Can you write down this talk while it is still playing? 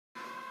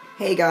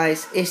Hey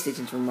guys, it's the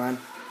Gentleman,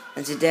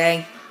 and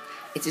today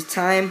it is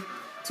time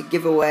to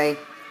give away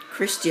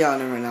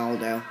Cristiano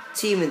Ronaldo,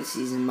 Team of the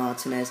Season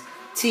Martinez,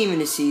 Team of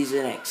the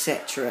Season,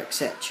 etc,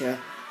 etc,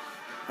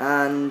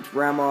 and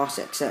Ramos,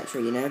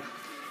 etc, you know.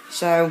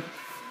 So,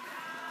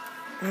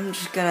 I'm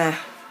just gonna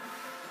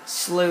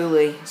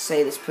slowly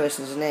say this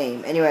person's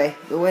name. Anyway,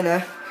 the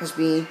winner has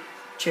been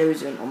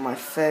chosen on my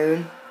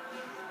phone.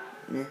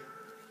 Yeah.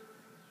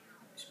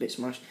 It's a bit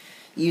smashed.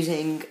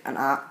 Using an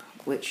app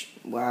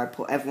where I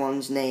put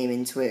everyone's name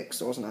into it, because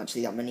there wasn't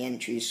actually that many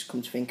entries,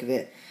 come to think of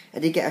it. I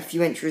did get a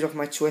few entries off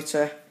my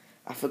Twitter.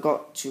 I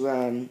forgot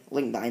to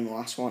link that in the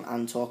last one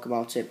and talk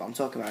about it, but I'm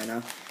talking about it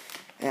now.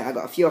 I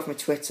got a few off my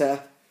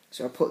Twitter,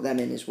 so I put them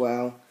in as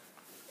well.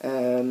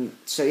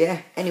 So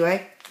yeah,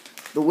 anyway,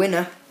 the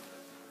winner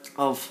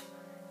of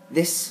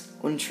this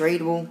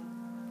untradeable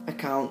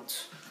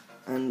account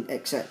and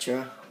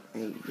etc.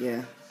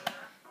 Yeah,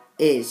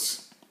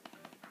 is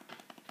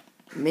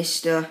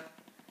Mr.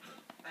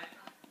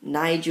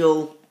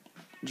 Nigel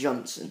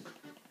Johnson.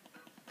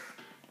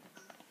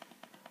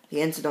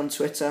 He entered on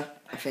Twitter,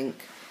 I think.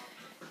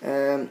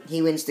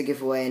 He wins the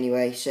giveaway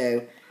anyway,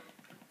 so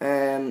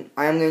I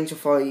am going to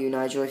follow you,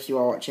 Nigel, if you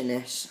are watching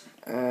this,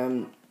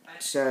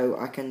 so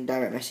I can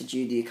direct message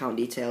you the account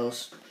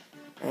details.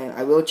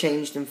 I will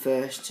change them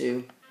first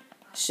to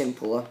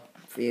simpler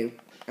for you,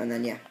 and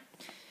then yeah.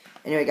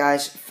 Anyway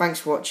guys, thanks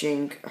for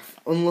watching.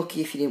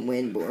 Unlucky if you didn't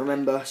win, but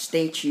remember,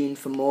 stay tuned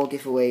for more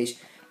giveaways,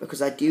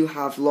 because I do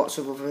have lots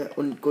of other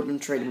good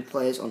untradeable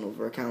players on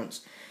other accounts.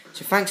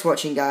 So thanks for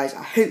watching guys,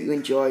 I hope you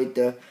enjoyed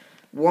the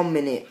 1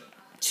 minute,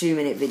 2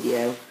 minute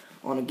video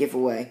on a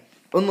giveaway.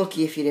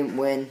 Unlucky if you didn't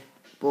win,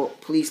 but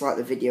please like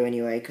the video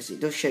anyway, because it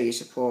does show your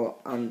support,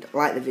 and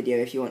like the video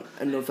if you want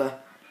another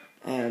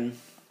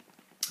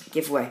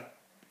giveaway.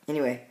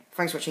 Anyway,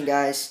 thanks for watching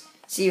guys,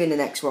 see you in the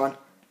next one,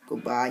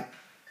 goodbye.